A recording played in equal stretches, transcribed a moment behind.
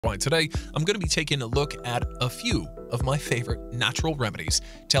Why today, I'm going to be taking a look at a few of my favorite natural remedies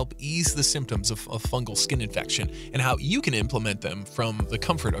to help ease the symptoms of fungal skin infection and how you can implement them from the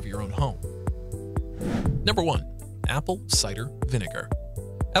comfort of your own home. Number 1. Apple cider vinegar.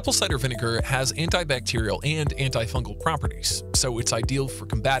 Apple cider vinegar has antibacterial and antifungal properties, so it's ideal for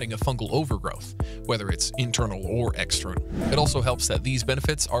combating a fungal overgrowth, whether it's internal or external. It also helps that these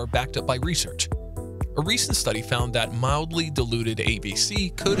benefits are backed up by research. A recent study found that mildly diluted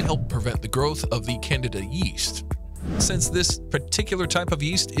ABC could help prevent the growth of the Candida yeast. Since this particular type of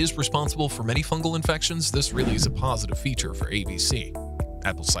yeast is responsible for many fungal infections, this really is a positive feature for ABC,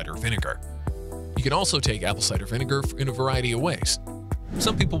 apple cider vinegar. You can also take apple cider vinegar in a variety of ways.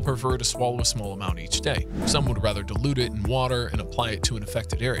 Some people prefer to swallow a small amount each day. Some would rather dilute it in water and apply it to an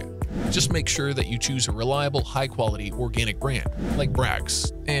affected area. Just make sure that you choose a reliable, high-quality organic brand, like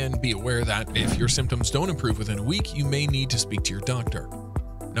Bragg's, and be aware that if your symptoms don't improve within a week, you may need to speak to your doctor.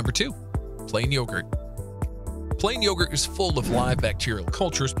 Number 2. Plain yogurt. Plain yogurt is full of live bacterial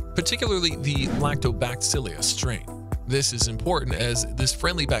cultures, particularly the Lactobacillus strain. This is important as this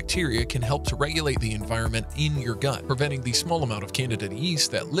friendly bacteria can help to regulate the environment in your gut, preventing the small amount of Candida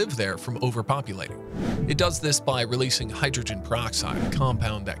yeast that live there from overpopulating. It does this by releasing hydrogen peroxide, a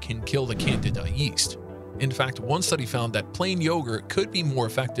compound that can kill the Candida yeast. In fact, one study found that plain yogurt could be more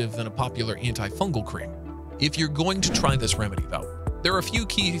effective than a popular antifungal cream. If you're going to try this remedy though, there are a few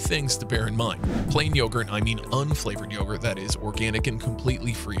key things to bear in mind. Plain yogurt, I mean unflavored yogurt that is organic and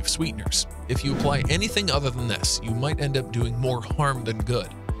completely free of sweeteners. If you apply anything other than this, you might end up doing more harm than good.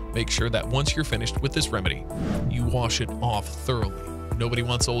 Make sure that once you're finished with this remedy, you wash it off thoroughly. Nobody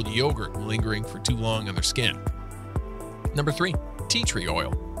wants old yogurt lingering for too long on their skin. Number 3. Tea tree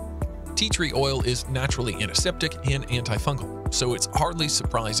oil. Tea tree oil is naturally antiseptic and antifungal, so it's hardly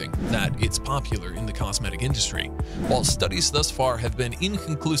surprising that it's popular in the cosmetic industry. While studies thus far have been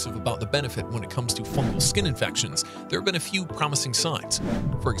inconclusive about the benefit when it comes to fungal skin infections, there have been a few promising signs.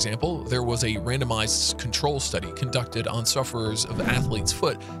 For example, there was a randomized control study conducted on sufferers of athlete's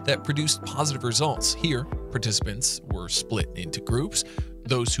foot that produced positive results. Here, participants were split into groups: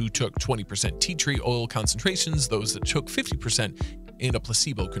 those who took 20% tea tree oil concentrations, those that took 50%, and a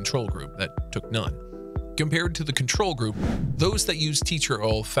placebo control group that took none. Compared to the control group, those that used tea tree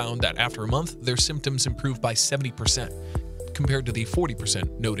oil found that after a month, their symptoms improved by 70%, compared to the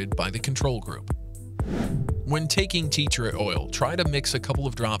 40% noted by the control group. When taking tea tree oil, try to mix a couple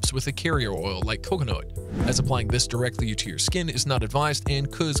of drops with a carrier oil like coconut, as applying this directly to your skin is not advised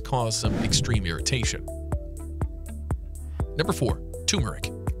and could cause some extreme irritation. Number 4.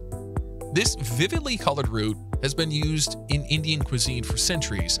 Turmeric. This vividly colored root has been used in Indian cuisine for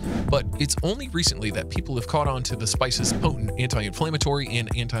centuries, but it's only recently that people have caught on to the spice's potent anti-inflammatory and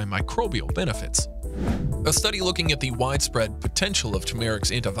antimicrobial benefits. A study looking at the widespread potential of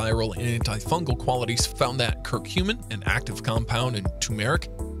turmeric's antiviral and antifungal qualities found that curcumin, an active compound in turmeric,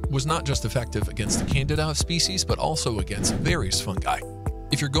 was not just effective against the Candida species, but also against various fungi.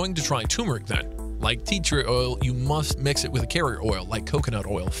 If you're going to try turmeric then, like tea tree oil, you must mix it with a carrier oil like coconut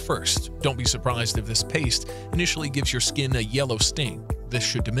oil first. Don't be surprised if this paste initially gives your skin a yellow stain. This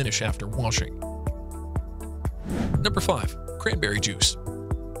should diminish after washing. Number 5. Cranberry juice.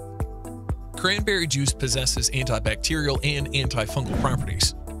 Cranberry juice possesses antibacterial and antifungal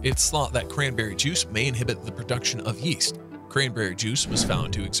properties. It's thought that cranberry juice may inhibit the production of yeast. Cranberry juice was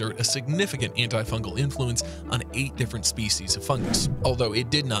found to exert a significant antifungal influence on 8 different species of fungus, although it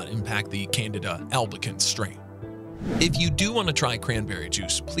did not impact the Candida albicans strain. If you do want to try cranberry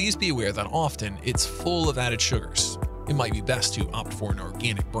juice, please be aware that often it's full of added sugars. It might be best to opt for an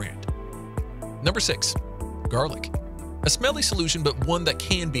organic brand. Number 6. Garlic. A smelly solution, but one that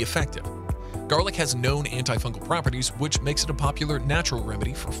can be effective. Garlic has known antifungal properties, which makes it a popular natural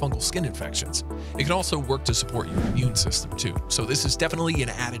remedy for fungal skin infections. It can also work to support your immune system too, so this is definitely an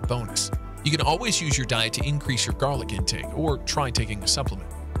added bonus. You can always use your diet to increase your garlic intake, or try taking a supplement.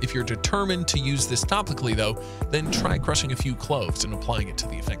 If you're determined to use this topically though, then try crushing a few cloves and applying it to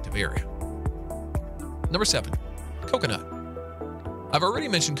the affected area. Number 7. Coconut. I've already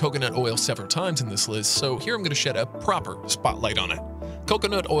mentioned coconut oil several times in this list, so here I'm going to shed a proper spotlight on it.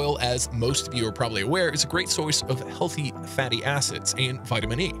 Coconut oil, as most of you are probably aware, is a great source of healthy fatty acids and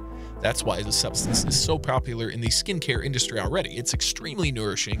vitamin E. That's why the substance is so popular in the skincare industry already. It's extremely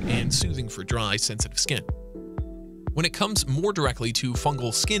nourishing and soothing for dry, sensitive skin. When it comes more directly to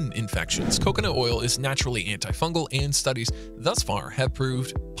fungal skin infections, coconut oil is naturally antifungal, and studies thus far have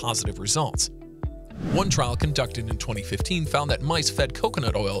proved positive results. One trial conducted in 2015 found that mice fed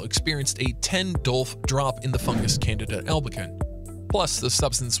coconut oil experienced a 10-Dolf drop in the fungus Candida albicans. Plus, the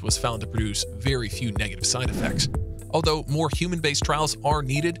substance was found to produce very few negative side effects. Although more human-based trials are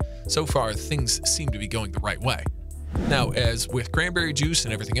needed, so far things seem to be going the right way. Now, as with cranberry juice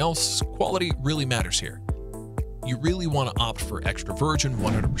and everything else, quality really matters here. You really want to opt for extra virgin,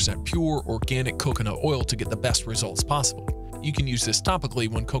 100% pure, organic coconut oil to get the best results possible. You can use this topically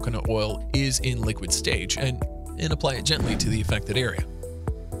when coconut oil is in liquid stage and apply it gently to the affected area.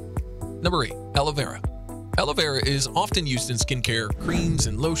 Number 8. Aloe vera. Aloe vera is often used in skincare, creams,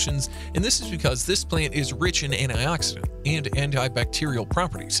 and lotions, and this is because this plant is rich in antioxidant and antibacterial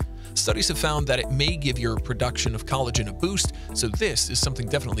properties. Studies have found that it may give your production of collagen a boost, so this is something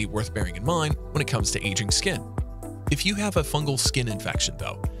definitely worth bearing in mind when it comes to aging skin. If you have a fungal skin infection,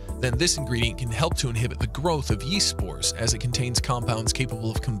 though, then this ingredient can help to inhibit the growth of yeast spores as it contains compounds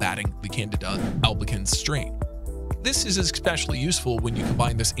capable of combating the Candida albicans strain. This is especially useful when you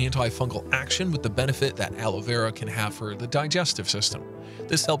combine this antifungal action with the benefit that aloe vera can have for the digestive system.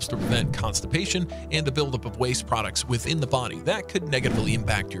 This helps to prevent constipation and the buildup of waste products within the body that could negatively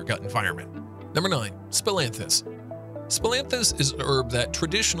impact your gut environment. Number 9. Spilanthes. Spilanthes is a herb that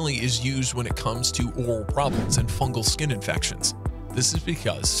traditionally is used when it comes to oral problems and fungal skin infections. This is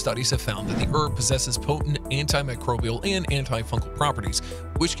because studies have found that the herb possesses potent antimicrobial and antifungal properties,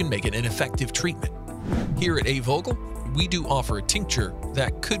 which can make it an effective treatment. Here at A Vogel, we do offer a tincture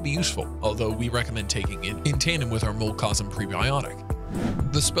that could be useful, although we recommend taking it in tandem with our mold-causing prebiotic.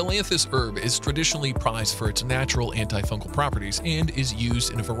 The spilanthes herb is traditionally prized for its natural antifungal properties and is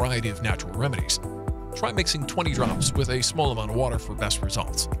used in a variety of natural remedies. Try mixing 20 drops with a small amount of water for best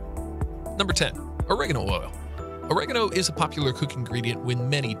results. Number 10. Oregano oil. Oregano is a popular cooking ingredient in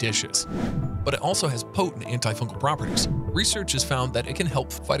many dishes, but it also has potent antifungal properties. Research has found that it can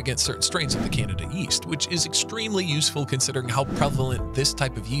help fight against certain strains of the Candida yeast, which is extremely useful considering how prevalent this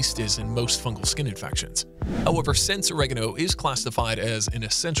type of yeast is in most fungal skin infections. However, since oregano is classified as an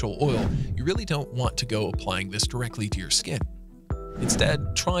essential oil, you really don't want to go applying this directly to your skin.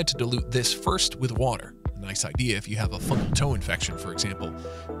 Instead, try to dilute this first with water. A nice idea if you have a fungal toe infection, for example.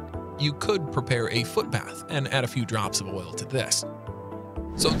 You could prepare a foot bath and add a few drops of oil to this.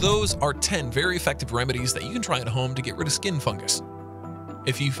 So those are 10 very effective remedies that you can try at home to get rid of skin fungus.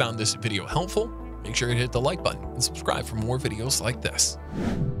 If you found this video helpful, make sure to hit the like button and subscribe for more videos like this.